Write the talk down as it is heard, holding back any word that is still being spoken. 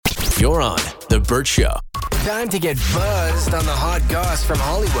You're on The Burt Show. Time to get buzzed on the hot goss from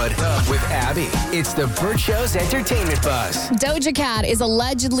Hollywood with Abby. It's The Burt Show's Entertainment Buzz. Doja Cat is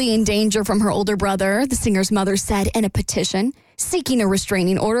allegedly in danger from her older brother, the singer's mother said in a petition, seeking a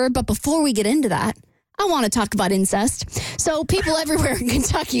restraining order. But before we get into that, I want to talk about incest. So people everywhere in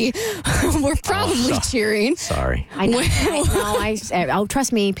Kentucky were probably cheering. Sorry. I know.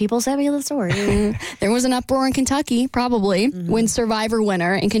 Trust me, people say the story. There was an uproar in Kentucky, probably, when Survivor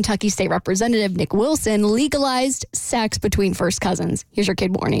winner and Kentucky State Representative Nick Wilson legalized sex between first cousins. Here's your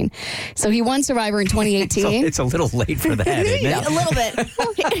kid warning. So he won Survivor in 2018. It's a little late for that, isn't it? A little bit.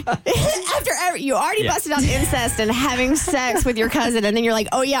 After you already busted out incest and having sex with your cousin, and then you're like,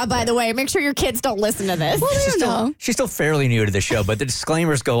 oh yeah, by the way, make sure your kids don't listen to this. Well, She's still fairly new to the show, but the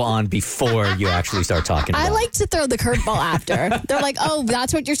disclaimers go on before you actually start talking about it. I like to throw the curveball after. They're like, oh,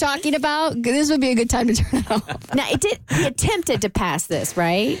 that's what you're talking about? This would be a good time to turn it off. Now, he attempted to pass this,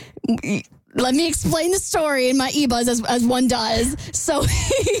 right? Let me explain the story in my e-buzz as one does. So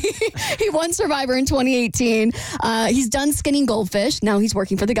he won Survivor in 2018. He's done skinning goldfish. Now he's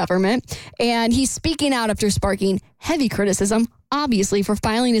working for the government. And he's speaking out after sparking heavy criticism, obviously, for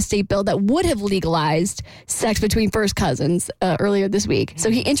filing a state bill that would have legalized sex between first cousins earlier this week. So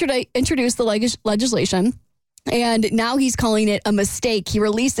he introduced the legislation. And now he's calling it a mistake. He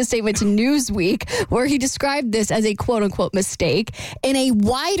released a statement to Newsweek where he described this as a quote-unquote mistake in a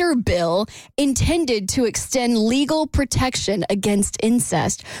wider bill intended to extend legal protection against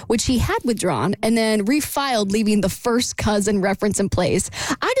incest, which he had withdrawn and then refiled, leaving the first cousin reference in place.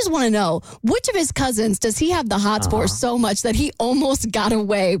 I just want to know, which of his cousins does he have the hots for so much that he almost got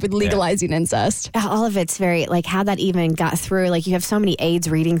away with legalizing incest? All of it's very, like, how that even got through. Like, you have so many aides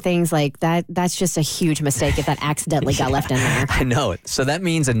reading things like that. That's just a huge mistake if that accidentally got left in there. I know it. So that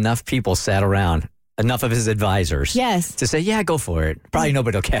means enough people sat around, enough of his advisors, to say, yeah, go for it. Probably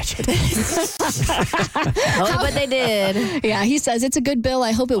nobody will catch it. But they did. Yeah, he says it's a good bill.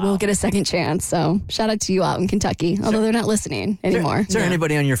 I hope it will get a second chance. So shout out to you out in Kentucky, although they're not listening anymore. Is there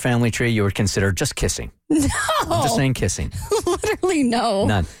anybody on your family tree you would consider just kissing? No. I'm just saying kissing. Literally no.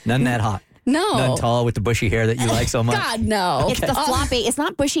 None that hot. No. None tall with the bushy hair that you like so much. God, no. It's the floppy. It's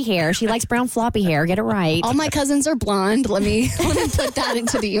not bushy hair. She likes brown floppy hair. Get it right. All my cousins are blonde. Let me put that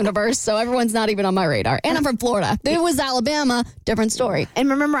into the universe. So everyone's not even on my radar. And I'm from Florida. If it was Alabama, different story.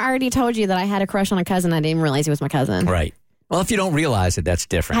 And remember, I already told you that I had a crush on a cousin. I didn't even realize he was my cousin. Right. Well, if you don't realize it, that's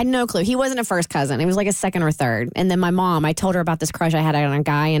different. I had no clue. He wasn't a first cousin. He was like a second or third. And then my mom, I told her about this crush I had on a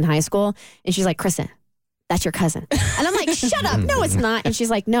guy in high school. And she's like, Kristen, that's your cousin. And I'm like, shut up. No, it's not. And she's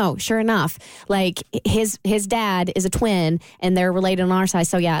like, no, sure enough. Like, his dad is a twin, and they're related on our side.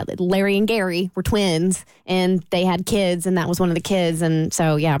 So, yeah, Larry and Gary were twins, and they had kids, and that was one of the kids. And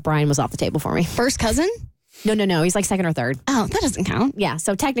so, yeah, Brian was off the table for me. First cousin? No. He's like second or third. Oh, that doesn't count. Yeah,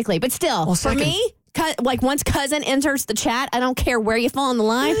 so technically. But still, well, for me, like, once cousin enters the chat, I don't care where you fall on the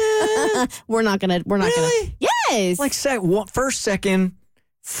line. We're not gonna. Yes. Like, first, second,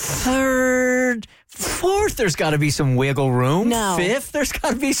 third, fourth, there's got to be some wiggle room. No. Fifth, there's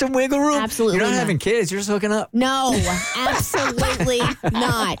got to be some wiggle room. Absolutely You're not not. having kids. You're just hooking up. No, absolutely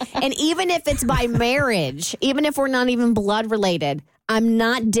not. And even if it's by marriage, even if we're not even blood related, I'm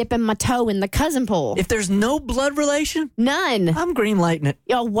not dipping my toe in the cousin pool. If there's no blood relation, none. I'm green lighting it.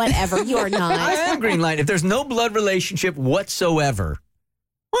 Oh, whatever. You are not. I am green lighting. If there's no blood relationship whatsoever,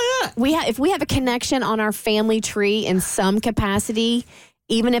 why not? If we have a connection on our family tree in some capacity,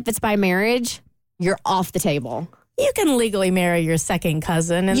 even if it's by marriage, you're off the table. You can legally marry your second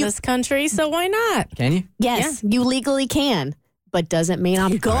cousin in this country, so why not? Can you? Yes, you legally can, but doesn't mean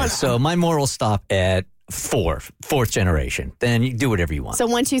I'm going. Right, so my morals stop at fourth generation. Then you do whatever you want. So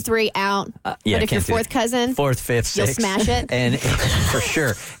 1, 2, 3 out. Yeah, but if you're fourth cousin, fourth, fifth, you'll sixth, smash it. And for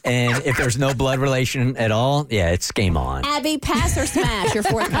sure. And if there's no blood relation at all, yeah, it's game on. Abby, pass or smash your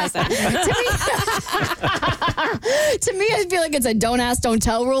fourth cousin. To me, I feel like it's a don't ask, don't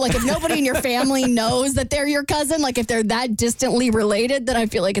tell rule. Like, if nobody in your family knows that they're your cousin, like if they're that distantly related, then I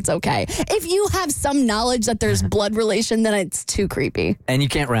feel like it's okay. If you have some knowledge that there's blood relation, then it's too creepy. And you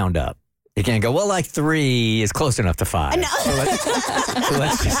can't round up. You can't go, well, like 3 is close enough to 5. No. So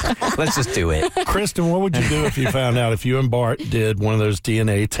let's just do it. Kristen, what would you do if you found out if you and Bart did one of those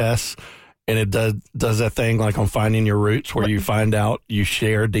DNA tests and it does that thing like on Finding Your Roots where you find out you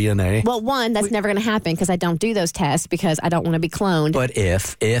share DNA? Well, one, that's never going to happen because I don't do those tests because I don't want to be cloned. But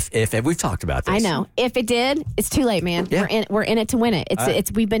if we've talked about this. I know. If it did, it's too late, man. Yeah. We're in it to win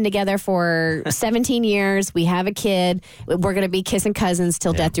it. We've been together for 17 years. We have a kid. We're going to be kissing cousins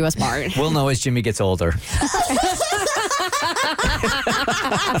till death do us part. We'll know as Jimmy gets older.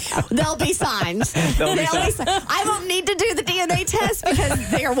 There'll be signs. I won't need to do the DNA test because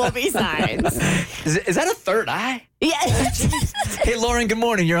there will be signs. Is that a third eye? Yeah. Hey, Lauren, good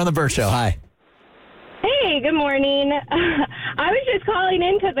morning. You're on the Burt Show. Hi. Hey, good morning. I was just calling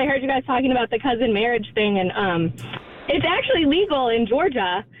in because I heard you guys talking about the cousin marriage thing, and it's actually legal in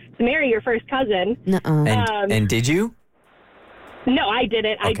Georgia to marry your first cousin. And did you? No, I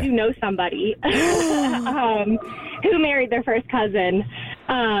didn't. Okay. I do know somebody who married their first cousin.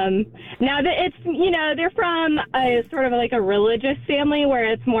 Now that it's, they're from a sort of like a religious family where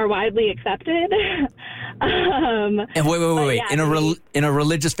it's more widely accepted. And wait. Yeah, in a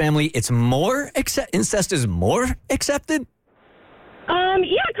religious family, it's more incest is more accepted?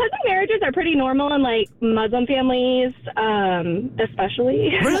 Yeah, cousin marriages are pretty normal in like Muslim families,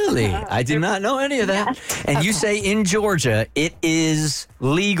 especially. Really? I did not know any of that. Yeah. And you say in Georgia, it is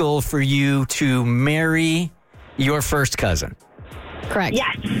legal for you to marry your first cousin. Correct.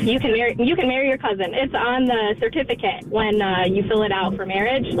 Yes, you can marry your cousin. It's on the certificate when you fill it out for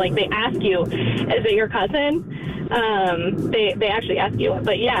marriage. Like they ask you, is it your cousin? They actually ask you,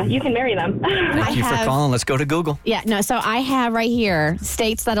 but yeah, you can marry them. Thank you for calling. Let's go to Google. Yeah, no. So I have right here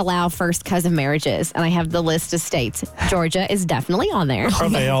states that allow first cousin marriages, and I have the list of states. Georgia is definitely on there. Are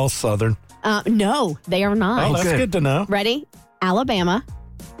they all Southern? No, they are not. Oh, that's good to know. Ready? Alabama,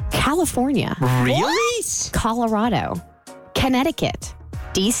 California, really? Colorado, Connecticut,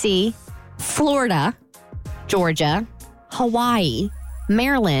 D.C., Florida, Georgia, Hawaii,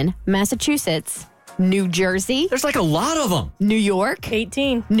 Maryland, Massachusetts, New Jersey. There's like a lot of them. New York.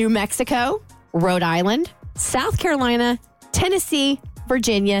 18. New Mexico, Rhode Island, South Carolina, Tennessee,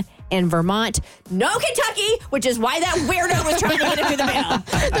 Virginia, and Vermont. No Kentucky, which is why that weirdo was trying to get it through the mail.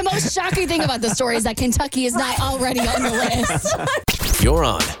 The most shocking thing about the story is that Kentucky is not already on the list. You're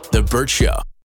on The Burt Show.